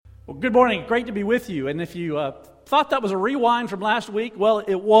Well, good morning. Great to be with you. And if you thought that was a rewind from last week, well,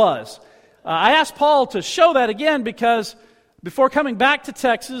 it was. I asked Paul to show that again because before coming back to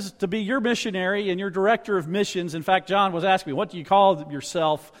Texas to be your missionary and your director of missions, in fact, John was asking me, what do you call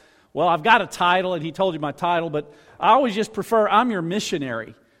yourself? Well, I've got a title, and he told you my title, but I always just prefer I'm your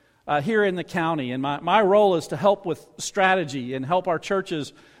missionary here in the county. And my role is to help with strategy and help our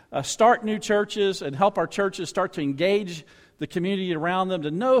churches start new churches and help our churches start to engage the community around them,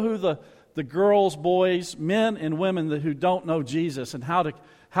 to know who the girls, boys, men, and women who don't know Jesus and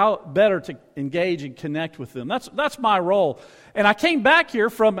how better to engage and connect with them. That's my role. And I came back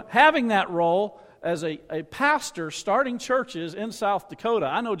here from having that role as a pastor starting churches in South Dakota.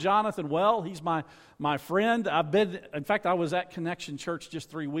 I know Jonathan well. He's my friend. In fact, I was at Connection Church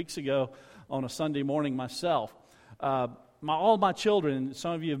just 3 weeks ago on a Sunday morning myself. All my children,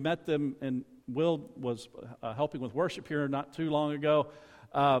 some of you have met them, and Will was helping with worship here not too long ago.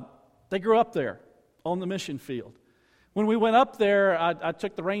 They grew up there on the mission field. When we went up there, I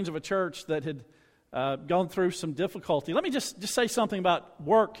took the reins of a church that had gone through some difficulty. Let me just say something about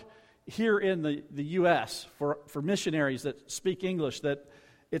work here in the U.S. for missionaries that speak English, that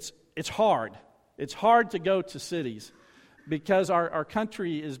it's hard. It's hard to go to cities because our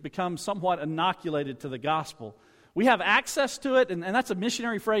country has become somewhat inoculated to the gospel. We have access to it, and that's a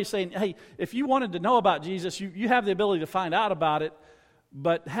missionary phrase saying, hey, if you wanted to know about Jesus, you have the ability to find out about it,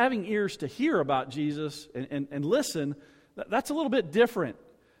 but having ears to hear about Jesus and listen, that's a little bit different.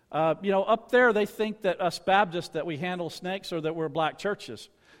 Up there they think that us Baptists, that we handle snakes or that we're black churches.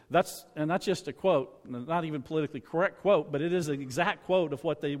 That's just a quote, not even politically correct quote, but it is an exact quote of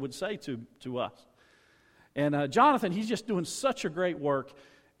what they would say to us. And Jonathan, he's just doing such a great work,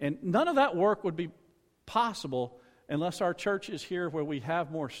 and none of that work would be possible unless our churches here where we have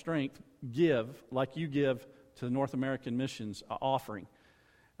more strength give, like you give to the North American Missions offering.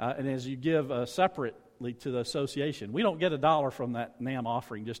 And as you give separately to the association. We don't get $1 from that NAM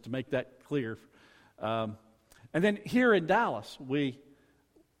offering, just to make that clear. And then here in Dallas,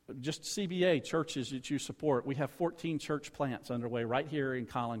 just CBA churches that you support, we have 14 church plants underway right here in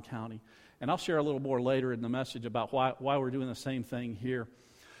Collin County. And I'll share a little more later in the message about why we're doing the same thing here.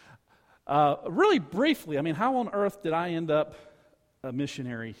 Really briefly, how on earth did I end up a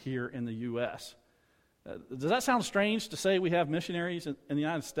missionary here in the U.S.? Does that sound strange to say we have missionaries in the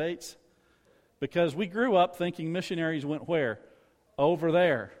United States? Because we grew up thinking missionaries went where? Over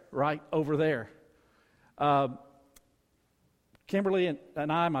there, right over there. Kimberly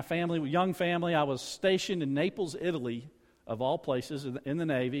and I, my family, young family, I was stationed in Naples, Italy, of all places, in the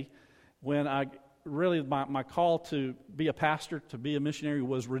Navy, when my call to be a pastor, to be a missionary,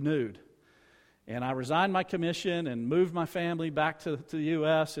 was renewed. And I resigned my commission and moved my family back to the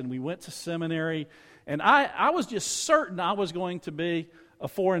U.S., and we went to seminary. And I was just certain I was going to be a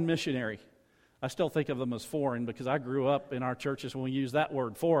foreign missionary. I still think of them as foreign because I grew up in our churches when we use that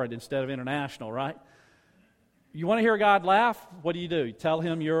word, foreign, instead of international, right? You want to hear God laugh? What do? You tell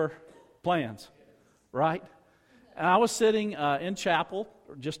Him your plans, right? And I was sitting in chapel,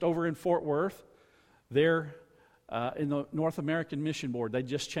 just over in Fort Worth, there in the North American Mission Board. They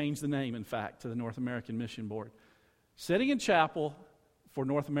just changed the name, in fact, to the North American Mission Board. Sitting in chapel for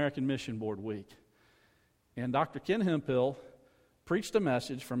North American Mission Board week. And Dr. Ken Hemphill preached a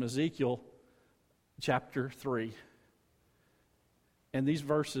message from Ezekiel chapter 3. And these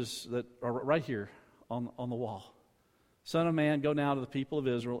verses that are right here on the wall. Son of man, go now to the people of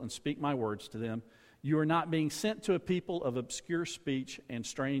Israel and speak my words to them. You are not being sent to a people of obscure speech and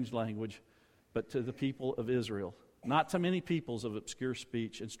strange language, but to the people of Israel. Not to many peoples of obscure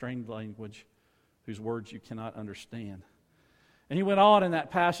speech and strange language whose words you cannot understand. And he went on in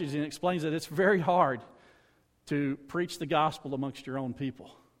that passage and explains that it's very hard to preach the gospel amongst your own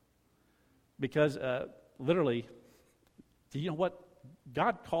people. Because literally, do you know what?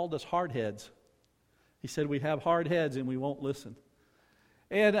 God called us hard heads. He said we have hard heads and we won't listen.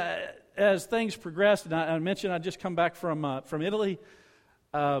 And as things progressed, and I mentioned I'd just come back from Italy.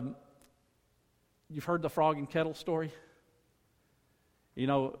 You've heard the frog and kettle story? You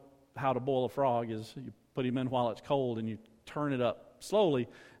know how to boil a frog is you put him in while it's cold and you turn it up slowly.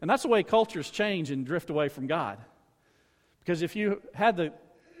 And that's the way cultures change and drift away from God. Because if you had the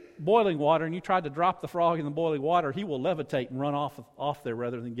boiling water and you tried to drop the frog in the boiling water, he will levitate and run off there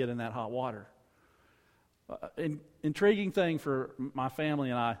rather than get in that hot water. Intriguing thing for my family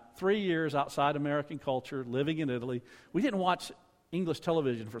and I. 3 years outside American culture, living in Italy. We didn't watch English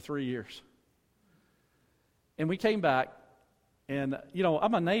television for 3 years. And we came back, and,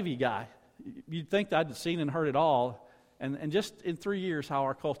 I'm a Navy guy. You'd think that I'd seen and heard it all. And just in 3 years, how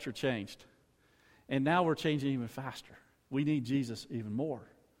our culture changed. And now we're changing even faster. We need Jesus even more.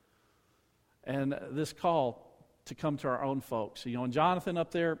 and this call to come to our own folks. You know, and Jonathan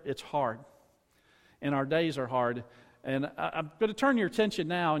up there, it's hard. And our days are hard. And I'm going to turn your attention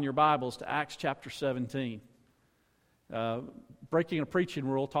now in your Bibles to Acts chapter 17. Breaking a preaching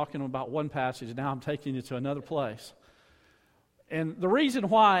rule, talking about one passage, now I'm taking you to another place. And the reason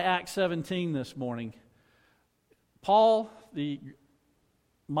why Acts 17 this morning, Paul, the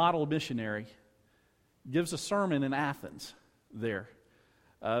model missionary, gives a sermon in Athens there.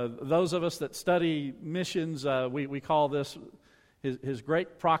 Those of us that study missions, we call this his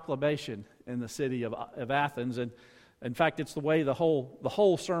great proclamation in the city of Athens. And in fact, it's the way the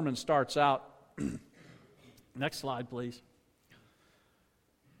whole sermon starts out. Next slide, please.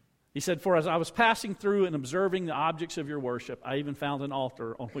 He said, "For as I was passing through and observing the objects of your worship, I even found an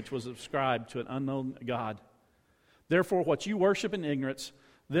altar on which was inscribed to an unknown God. Therefore, what you worship in ignorance,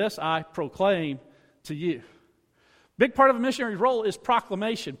 this I proclaim to you." Big part of a missionary's role is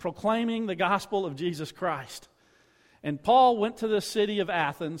proclamation, proclaiming the gospel of Jesus Christ. And Paul went to the city of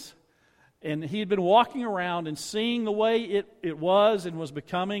Athens, and he had been walking around and seeing the way it was and was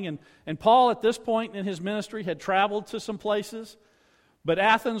becoming. And Paul, at this point in his ministry, had traveled to some places, but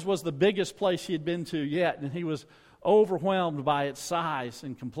Athens was the biggest place he had been to yet, and he was overwhelmed by its size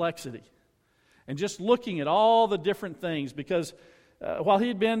and complexity. And just looking at all the different things, because while he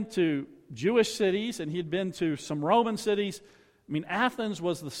had been to Jewish cities and he had been to some Roman cities, I mean, Athens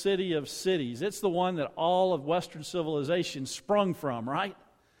was the city of cities. It's the one that all of Western civilization sprung from, right?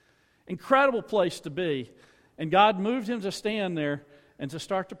 Incredible place to be. And God moved him to stand there and to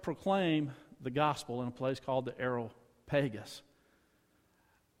start to proclaim the gospel in a place called the Areopagus.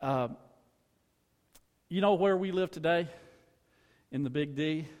 You know where we live today? In the Big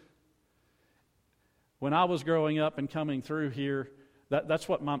D. When I was growing up and coming through here, that's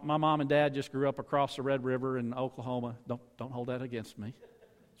what my mom and dad just grew up across the Red River in Oklahoma. Don't hold that against me.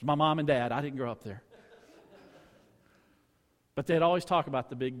 It's my mom and dad. I didn't grow up there. But they'd always talk about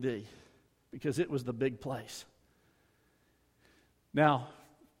the Big D because it was the big place. Now,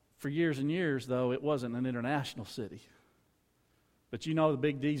 for years and years, though, it wasn't an international city. But you know the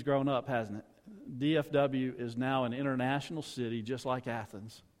Big D's grown up, hasn't it? DFW is now an international city just like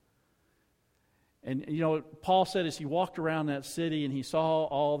Athens. And, you know, Paul said as he walked around that city and he saw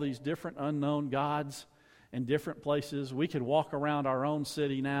all these different unknown gods in different places, we could walk around our own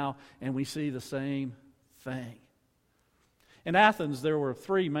city now and we see the same thing. In Athens, there were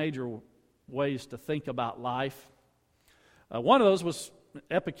three major ways to think about life. One of those was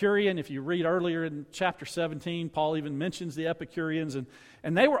Epicurean. If you read earlier in chapter 17, Paul even mentions the Epicureans,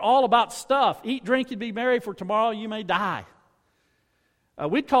 and they were all about stuff. Eat, drink, and be merry, for tomorrow you may die.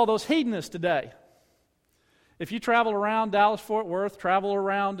 We'd call those hedonists today. If you travel around Dallas-Fort Worth, travel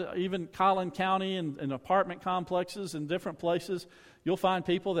around even Collin County and apartment complexes and different places, you'll find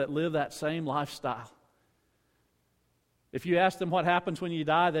people that live that same lifestyle. If you ask them what happens when you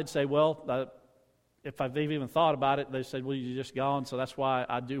die, they'd say, well, if they've even thought about it, they said, well, you're just gone, so that's why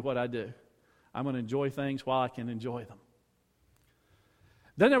I do what I do. I'm going to enjoy things while I can enjoy them.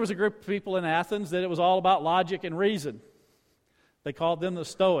 Then there was a group of people in Athens that it was all about logic and reason. They called them the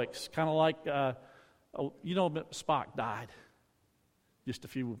Stoics, kind of like, Spock died just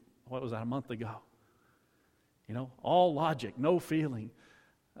a month ago. You know, all logic, no feeling.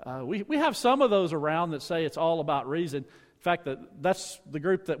 We have some of those around that say it's all about reason. In fact, that's the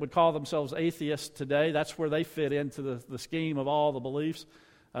group that would call themselves atheists today. That's where they fit into the scheme of all the beliefs.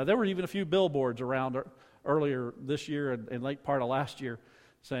 There were even a few billboards around earlier this year and late part of last year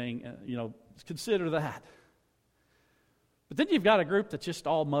saying, consider that. But then you've got a group that's just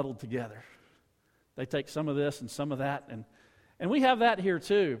all muddled together. They take some of this and some of that, and we have that here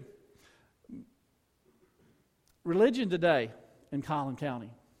too. Religion today in Collin County.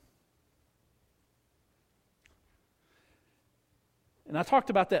 And I talked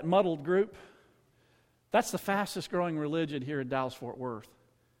about that muddled group. That's the fastest growing religion here in Dallas-Fort Worth,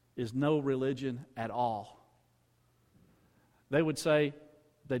 is no religion at all. They would say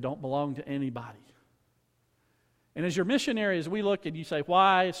they don't belong to anybody. And as your missionary, as we look and you say,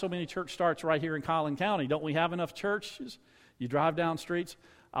 why so many church starts right here in Collin County? Don't we have enough churches? You drive down streets.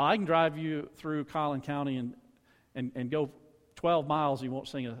 I can drive you through Collin County and go 12 miles, you won't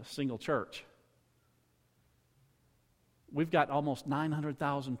see a single church. We've got almost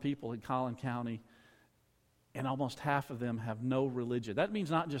 900,000 people in Collin County, and almost half of them have no religion. That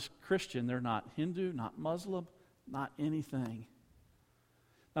means not just Christian. They're not Hindu, not Muslim, not anything.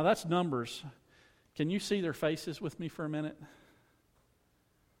 Now that's numbers. Can you see their faces with me for a minute?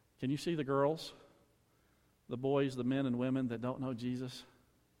 Can you see the girls, the boys, the men and women that don't know Jesus?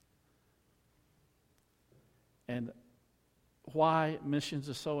 And why missions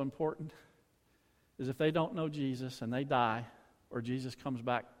is so important? is if they don't know Jesus and they die, or Jesus comes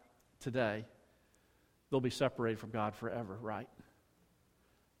back today, they'll be separated from God forever, right?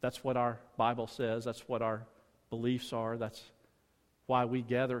 That's what our Bible says. That's what our beliefs are. That's why we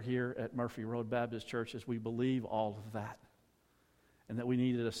gather here at Murphy Road Baptist Church, is we believe all of that. And that we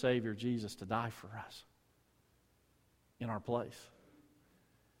needed a Savior, Jesus, to die for us in our place.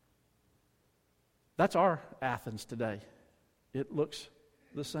 That's our Athens today. It looks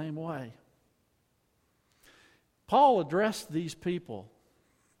the same way. Paul addressed these people.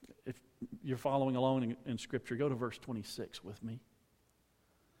 If you're following along in Scripture, go to verse 26 with me.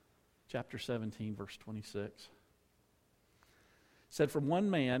 Chapter 17, verse 26. It said, "From one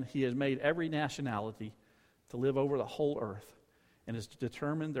man he has made every nationality to live over the whole earth, and has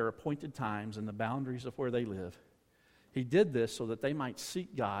determined their appointed times and the boundaries of where they live. He did this so that they might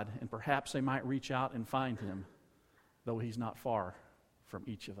seek God, and perhaps they might reach out and find Him, though He's not far from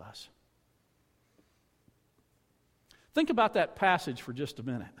each of us." Think about that passage for just a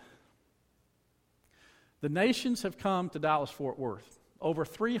minute. The nations have come to Dallas-Fort Worth. Over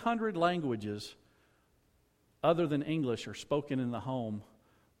 300 languages other than English are spoken in the home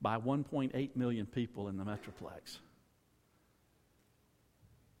by 1.8 million people in the Metroplex.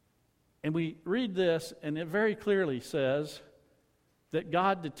 And we read this, and it very clearly says that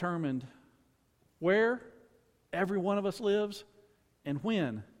God determined where every one of us lives and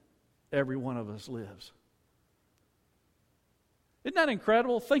when every one of us lives. Isn't that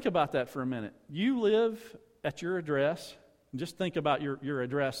incredible? Think about that for a minute. You live at your address. Just think about your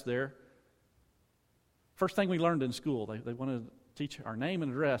address there. First thing we learned in school, they wanted to teach our name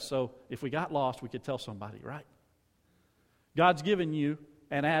and address, so if we got lost, we could tell somebody, right? God's given you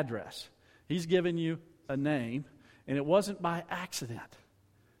an address. He's given you a name, and it wasn't by accident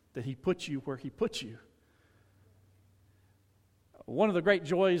that He put you where He put you. One of the great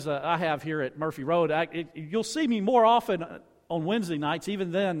joys I have here at Murphy Road, you'll see me more often on Wednesday nights,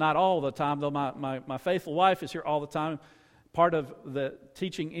 even then, not all the time, though my faithful wife is here all the time. Part of the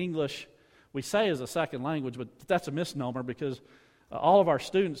teaching English, we say, is a second language, but that's a misnomer, because all of our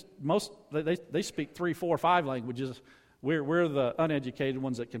students, they speak 3, 4, 5 languages. We're the uneducated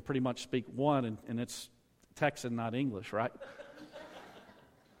ones that can pretty much speak one, and it's Texan, not English, right?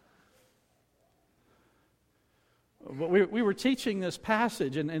 But we were teaching this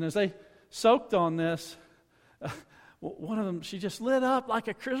passage, and as they soaked on this, one of them, she just lit up like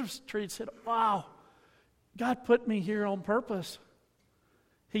a Christmas tree and said, "Wow, God put me here on purpose.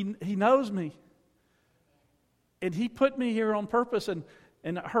 He knows me. And He put me here on purpose." And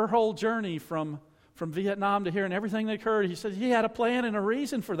her whole journey from Vietnam to here and everything that occurred, He said He had a plan and a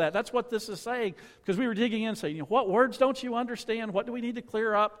reason for that. That's what this is saying. Because we were digging in saying, what words don't you understand? What do we need to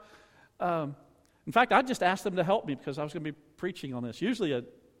clear up? In fact, I just asked them to help me because I was going to be preaching on this. Usually a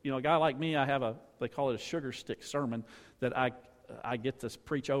guy like me, I have they call it a sugar stick sermon that I get to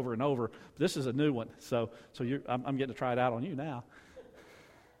preach over and over. But this is a new one, so I'm getting to try it out on you now.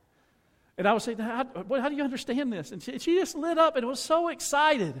 And I was saying, how do you understand this? And she just lit up and was so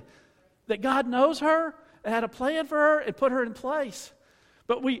excited that God knows her and had a plan for her and put her in place.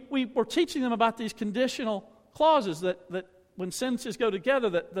 But we were teaching them about these conditional clauses that when sentences go together,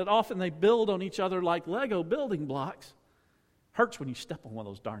 that often they build on each other like Lego building blocks. Hurts when you step on one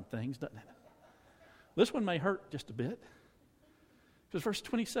of those darn things, doesn't it? This one may hurt just a bit. Because verse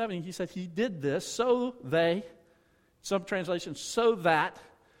 27, he said, He did this so they, some translations, so that.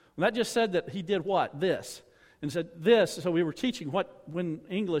 And that just said that He did what? This. And said this, so we were teaching when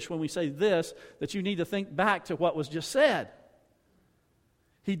we say this, that you need to think back to what was just said.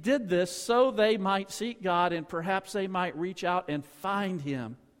 He did this so they might seek God and perhaps they might reach out and find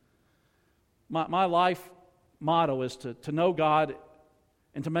Him. My life motto is to know God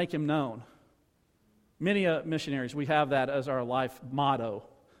and to make Him known. Many missionaries, we have that as our life motto,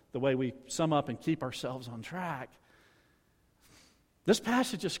 the way we sum up and keep ourselves on track. This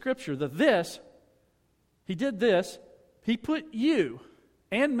passage of Scripture, He did this, He put you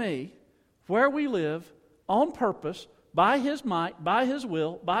and me where we live on purpose, by His might, by His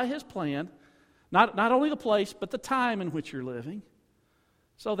will, by His plan, not only the place, but the time in which you're living,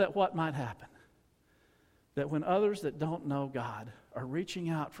 so that what might happen? That when others that don't know God are reaching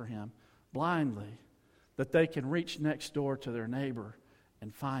out for Him blindly, that they can reach next door to their neighbor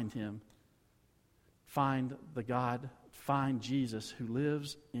and find Him, find the God, find Jesus who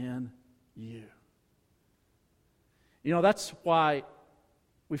lives in you. That's why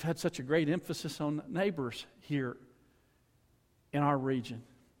we've had such a great emphasis on neighbors here in our region.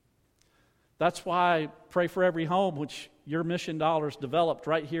 That's why Pray for Every Home, which your mission dollars developed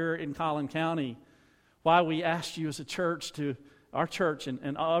right here in Collin County, why we asked you as a church, our church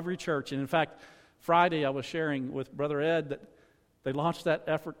and every church, and in fact, Friday I was sharing with Brother Ed that they launched that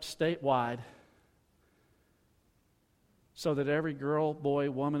effort statewide so that every girl, boy,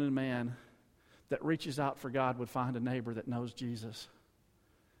 woman, and man that reaches out for God would find a neighbor that knows Jesus.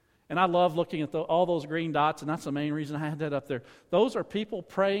 And I love looking at all those green dots, and that's the main reason I had that up there. Those are people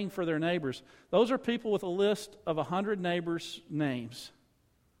praying for their neighbors. Those are people with a list of 100 neighbors' names.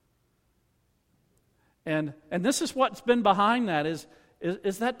 And this is what's been behind that is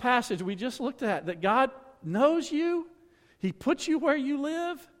that passage we just looked at, that God knows you, He put you where you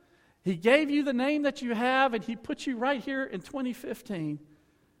live, He gave you the name that you have, and He put you right here in 2015.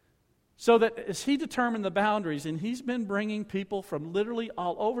 So that as He determined the boundaries, and He's been bringing people from literally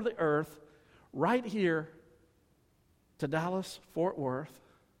all over the earth, right here to Dallas, Fort Worth.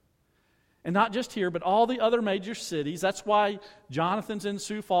 And not just here, but all the other major cities. That's why Jonathan's in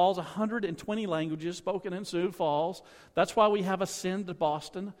Sioux Falls, 120 languages spoken in Sioux Falls. That's why we have Ascend to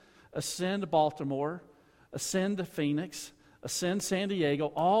Boston, Ascend to Baltimore, Ascend to Phoenix, Ascend San Diego.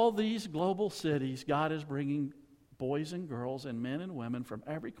 All these global cities, God is bringing boys and girls and men and women from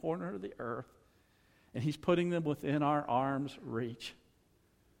every corner of the earth, and He's putting them within our arm's reach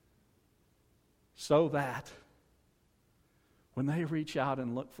so that when they reach out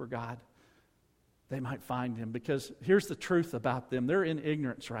and look for God, they might find Him. Because here's the truth about them. They're in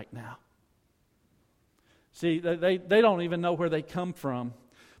ignorance right now. See, they don't even know where they come from.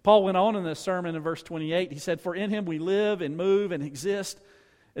 Paul went on in this sermon in verse 28. He said, "For in Him we live and move and exist,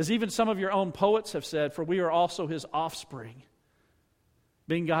 as even some of your own poets have said, for we are also His offspring."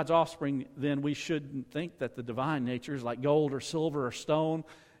 Being God's offspring, then we shouldn't think that the divine nature is like gold or silver or stone,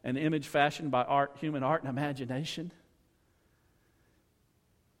 an image fashioned by human art and imagination.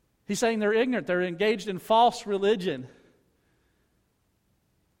 He's saying they're ignorant. They're engaged in false religion.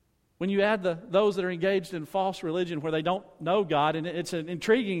 When you add those that are engaged in false religion where they don't know God, and it's an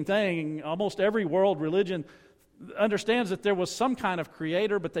intriguing thing, almost every world religion understands that there was some kind of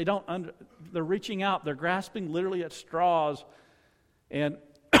creator, but they're reaching out, they're grasping literally at straws. And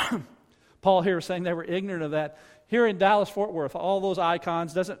Paul here is saying they were ignorant of that. Here in Dallas, Fort Worth, all those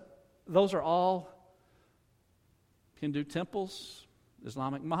icons, those are all Hindu temples,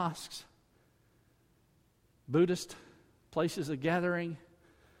 Islamic mosques, Buddhist places of gathering.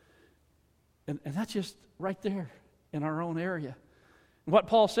 And that's just right there in our own area. And what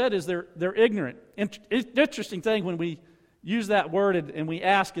Paul said is they're ignorant. Interesting thing when we use that word and we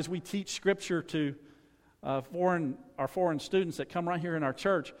ask as we teach Scripture to our foreign students that come right here in our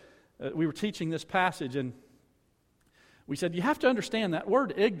church. We were teaching this passage and we said, you have to understand that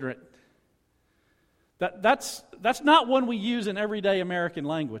word ignorant. That's not one we use in everyday American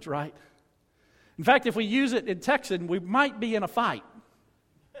language, right? In fact, if we use it in Texan, we might be in a fight.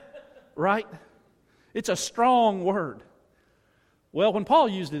 Right? It's a strong word. Well, when Paul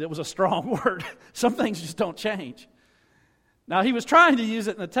used it, it was a strong word. Some things just don't change. Now, he was trying to use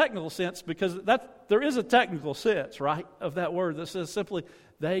it in a technical sense because there is a technical sense, right, of that word that says simply,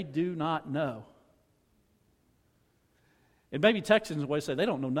 they do not know. And maybe Texans would say, they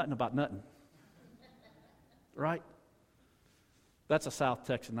don't know nothing about nothing. Right? That's a South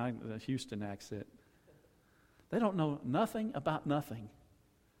Texan, a Houston accent. They don't know nothing about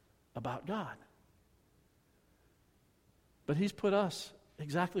God. But He's put us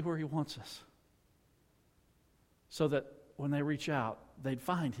exactly where He wants us so that when they reach out, they'd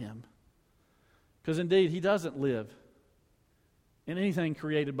find Him. Because indeed, He doesn't live in anything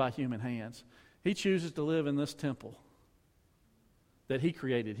created by human hands. He chooses to live in this temple that He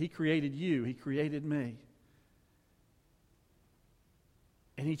created. He created you. He created me.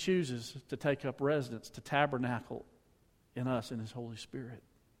 And He chooses to take up residence, to tabernacle in us in His Holy Spirit.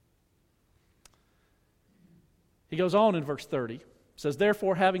 He goes on in verse 30, says,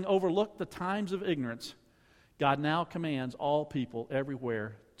 "Therefore, having overlooked the times of ignorance, God now commands all people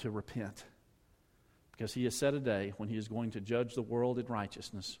everywhere to repent, because He has set a day when He is going to judge the world in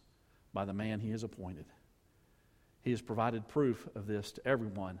righteousness by the man He has appointed. He has provided proof of this to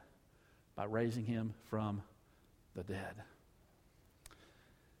everyone by raising Him from the dead."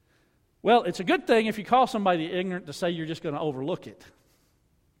 Well, it's a good thing if you call somebody ignorant to say you're just going to overlook it.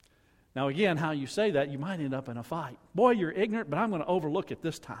 Now again, how you say that, you might end up in a fight. Boy, you're ignorant, but I'm going to overlook it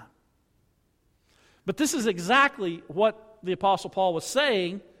this time. But this is exactly what the Apostle Paul was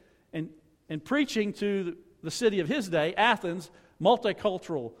saying and preaching to the city of his day, Athens,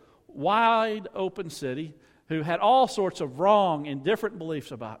 multicultural, wide open city, who had all sorts of wrong and different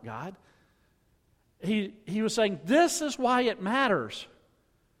beliefs about God. He was saying, this is why it matters.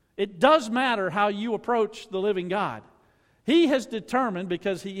 It does matter how you approach the living God. He has determined,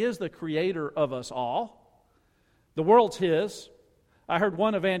 because He is the creator of us all, the world's His. I heard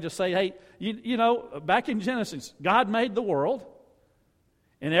one evangelist say, hey, you know, back in Genesis, God made the world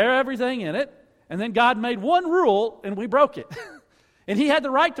and everything in it, and then God made one rule, and we broke it. And he had the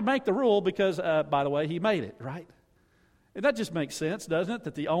right to make the rule because, by the way, he made it, right? And that just makes sense, doesn't it?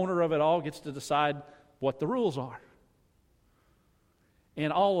 That the owner of it all gets to decide what the rules are.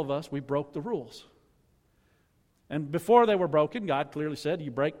 And all of us, we broke the rules. And before they were broken, God clearly said,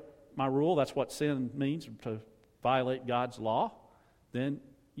 you break my rule, that's what sin means, to violate God's law, then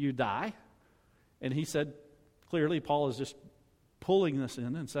you die. And he said, clearly, Paul is just pulling this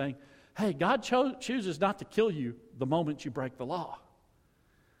in and saying, hey, God chooses not to kill you the moment you break the law.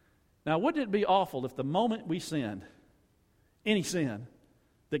 Now, wouldn't it be awful if the moment we sinned, any sin,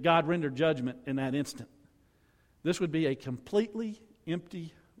 that God rendered judgment in that instant? This would be a completely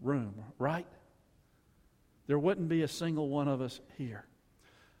empty room, right? There wouldn't be a single one of us here.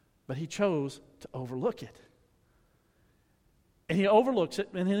 But he chose to overlook it. And he overlooks it,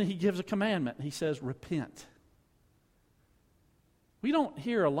 and then he gives a commandment. He says, repent. We don't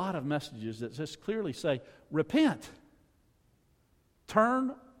hear a lot of messages that just clearly say, repent.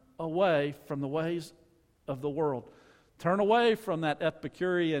 Turn away from the ways of the world. Turn away from that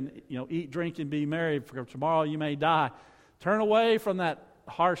Epicurean, eat, drink, and be merry, for tomorrow you may die. Turn away from that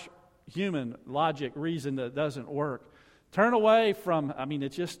harsh human logic reason that doesn't work. Turn away from, it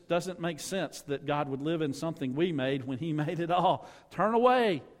just doesn't make sense that God would live in something we made when he made it all. Turn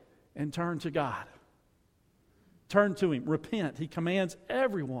away and turn to God. Turn to him. Repent. He commands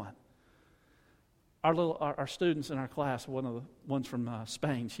everyone. Our students in our class, one of the ones from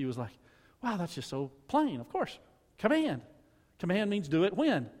Spain, she was like, wow, that's just so plain. Of course. Command. Command means do it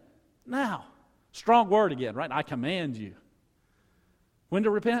when? Now. Strong word again, right? I command you. When to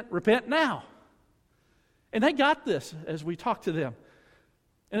repent? Repent now. And they got this as we talk to them.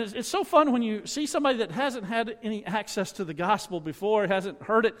 And it's so fun when you see somebody that hasn't had any access to the gospel before, hasn't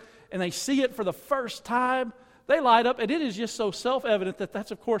heard it, and they see it for the first time. They light up, and it is just so self-evident that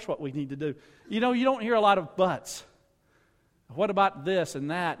that's, of course, what we need to do. You don't hear a lot of buts. What about this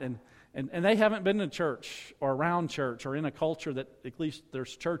and that? And they haven't been to church or around church or in a culture that at least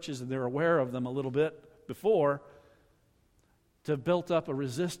there's churches and they're aware of them a little bit before, to have built up a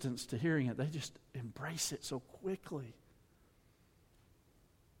resistance to hearing it. They just embrace it so quickly.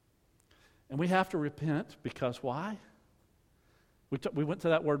 And we have to repent because why? We went to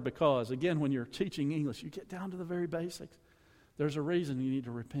that word because. Again, when you're teaching English, you get down to the very basics. There's a reason you need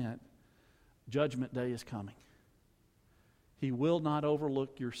to repent. Judgment day is coming. He will not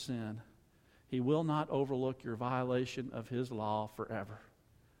overlook your sin. He will not overlook your violation of his law forever.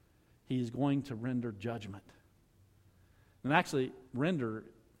 He is going to render judgment. And actually,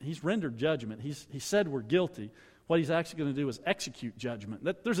 he's rendered judgment. He said we're guilty. What he's actually going to do is execute judgment.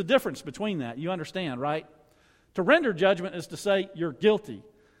 There's a difference between that. You understand, right? To render judgment is to say you're guilty.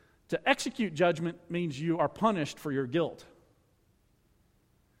 To execute judgment means you are punished for your guilt.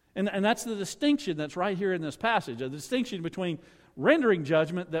 And that's the distinction that's right here in this passage. The distinction between rendering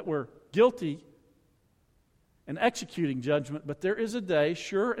judgment that we're guilty and executing judgment. But there is a day,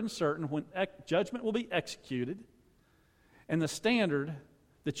 sure and certain, when judgment will be executed. And the standard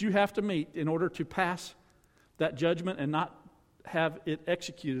that you have to meet in order to pass that judgment and not have it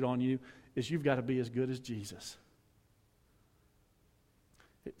executed on you is you've got to be as good as Jesus.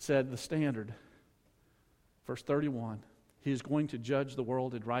 It said the standard, verse 31, he is going to judge the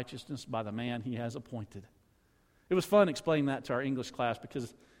world in righteousness by the man he has appointed. It was fun explaining that to our English class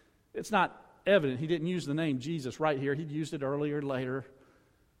because it's not evident. He didn't use the name Jesus right here. He'd used it earlier, later.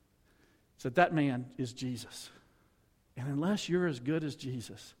 He said that man is Jesus. And unless you're as good as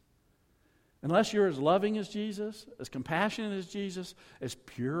Jesus, unless you're as loving as Jesus, as compassionate as Jesus, as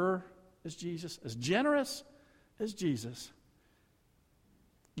pure as Jesus, as generous as Jesus,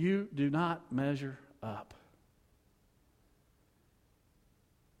 you do not measure up.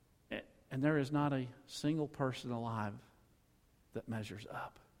 And there is not a single person alive that measures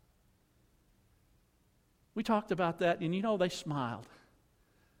up. We talked about that, and they smiled.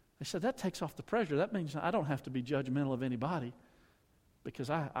 They said, that takes off the pressure. That means I don't have to be judgmental of anybody, because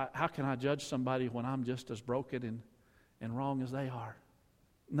how can I judge somebody when I'm just as broken and wrong as they are?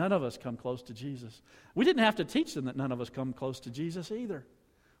 None of us come close to Jesus. We didn't have to teach them that none of us come close to Jesus either.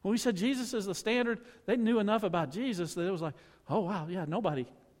 When we said Jesus is the standard, they knew enough about Jesus that it was like, oh, wow, yeah, nobody.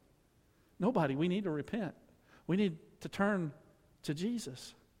 We need to repent. We need to turn to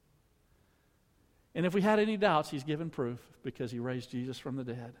Jesus. And if we had any doubts, he's given proof because he raised Jesus from the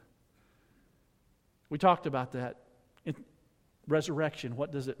dead. We talked about that. In resurrection,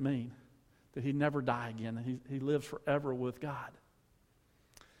 what does it mean? That he'd never die again, that he lives forever with God.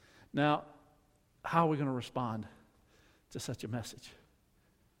 Now, how are we going to respond to such a message?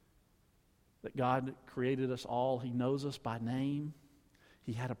 that God created us all. He knows us by name.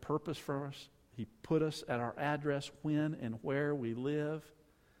 He had a purpose for us. He put us at our address when and where we live.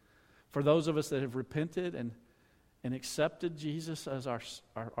 For those of us that have repented and accepted Jesus as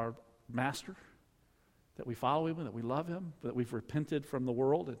our master, that we follow Him and that we love Him, that we've repented from the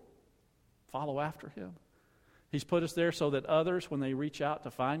world and follow after Him. He's put us there so that others, when they reach out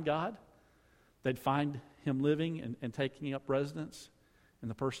to find God, they'd find Him living and taking up residence in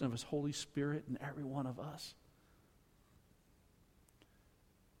the person of His Holy Spirit in every one of us,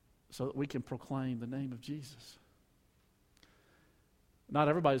 so that we can proclaim the name of Jesus. Not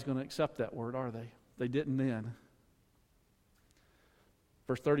everybody's going to accept that word, are they? They didn't then.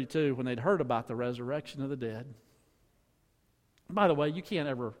 Verse 32, when they'd heard about the resurrection of the dead. By the way, you can't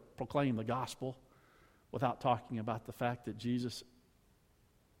ever proclaim the gospel without talking about the fact that Jesus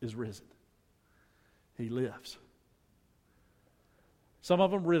is risen. He lives. Some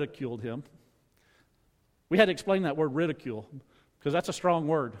of them ridiculed Him. We had to explain that word ridicule, because that's a strong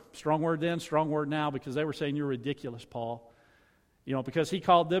word. Strong word then, strong word now, because they were saying, you're ridiculous, Paul. Because He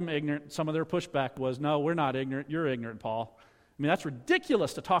called them ignorant, some of their pushback was, no, we're not ignorant, you're ignorant, Paul. I mean, that's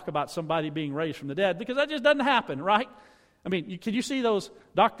ridiculous to talk about somebody being raised from the dead, because that just doesn't happen, right? I mean, can you see those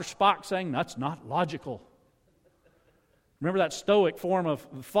Dr. Spock saying, that's not logical? Remember that Stoic form of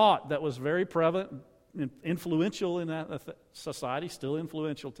thought that was very prevalent, influential in that society, still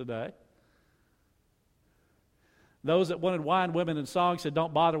influential today. Those that wanted wine, women, and song said,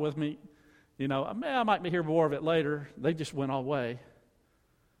 don't bother with me. I might hear more of it later. They just went away.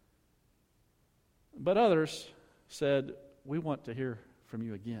 But others said, we want to hear from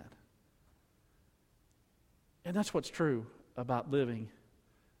you again. And that's what's true about living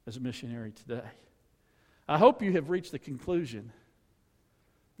as a missionary today. I hope you have reached the conclusion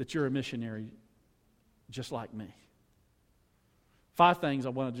that you're a missionary just like me. 5 things I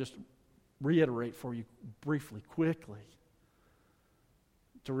want to just reiterate for you briefly, quickly,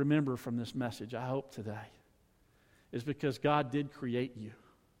 to remember from this message, I hope today, is because God did create you.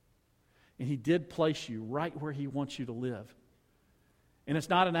 And He did place you right where He wants you to live. And it's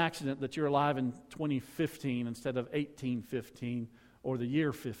not an accident that you're alive in 2015 instead of 1815 or the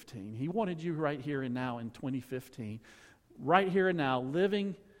year 15. He wanted you right here and now in 2015. Right here and now,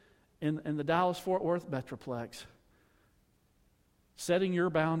 living in the Dallas-Fort Worth Metroplex, setting your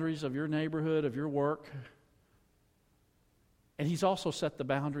boundaries of your neighborhood, of your work. And He's also set the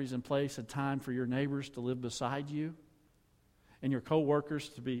boundaries in place and time for your neighbors to live beside you and your co-workers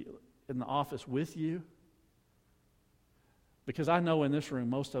to be in the office with you. Because I know in this room,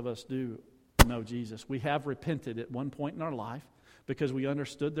 most of us do know Jesus. We have repented at one point in our life because we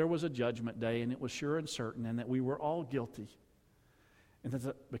understood there was a judgment day and it was sure and certain and that we were all guilty. And that's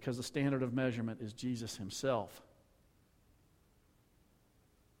because the standard of measurement is Jesus Himself.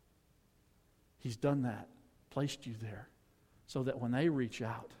 He's done that, placed you there, so that when they reach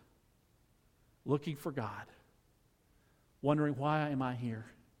out, looking for God, wondering, why am I here?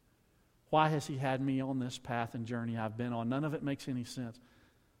 Why has He had me on this path and journey I've been on? None of it makes any sense.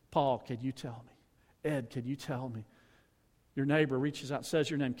 Paul, could you tell me? Ed, could you tell me? Your neighbor reaches out and says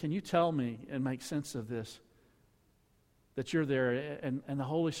your name. Can you tell me and make sense of this? That you're there and the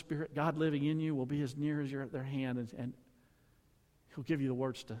Holy Spirit, God living in you, will be as near as you're at their hand, and He'll give you the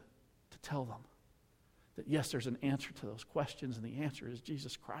words to tell them that yes, there's an answer to those questions, and the answer is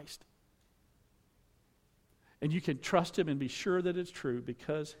Jesus Christ. And you can trust Him and be sure that it's true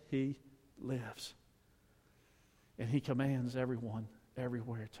because He lives. And He commands everyone,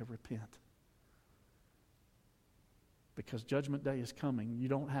 everywhere to repent. Because Judgment Day is coming. You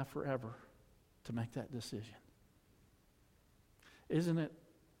don't have forever to make that decision. Isn't it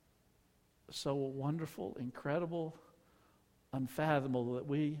so wonderful, incredible, unfathomable that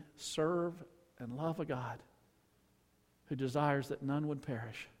we serve and love a God who desires that none would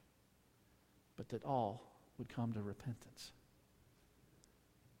perish, but that all would come to repentance?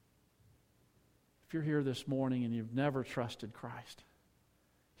 If you're here this morning and you've never trusted Christ,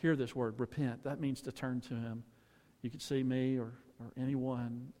 hear this word, repent. That means to turn to Him. You could see me or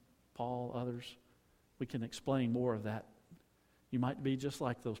anyone, Paul, others. We can explain more of that. You might be just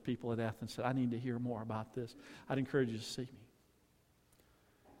like those people at Athens said, I need to hear more about this. I'd encourage you to see me.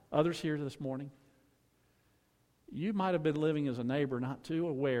 Others here this morning, you might have been living as a neighbor not too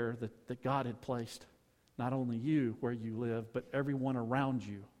aware that God had placed not only you where you live, but everyone around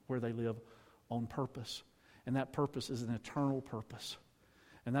you where they live on purpose. And that purpose is an eternal purpose.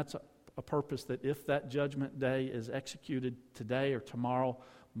 And that's a purpose that if that judgment day is executed today or tomorrow,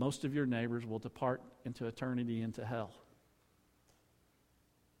 most of your neighbors will depart into eternity, into hell.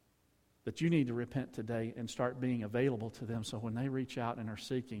 That you need to repent today and start being available to them so when they reach out and are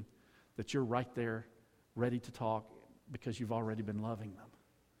seeking, that you're right there ready to talk because you've already been loving them.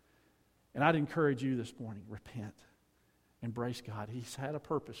 And I'd encourage you this morning, repent. Embrace God. He's had a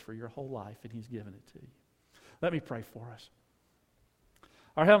purpose for your whole life, and He's given it to you. Let me pray for us.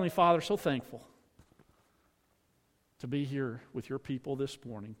 Our Heavenly Father, so thankful to be here with your people this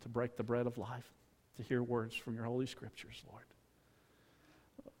morning, to break the bread of life, to hear words from your Holy Scriptures, Lord.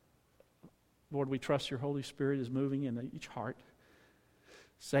 Lord, we trust your Holy Spirit is moving in each heart,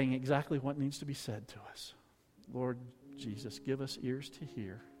 saying exactly what needs to be said to us. Lord Jesus, give us ears to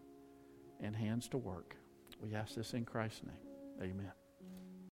hear and hands to work. We ask this in Christ's name. Amen.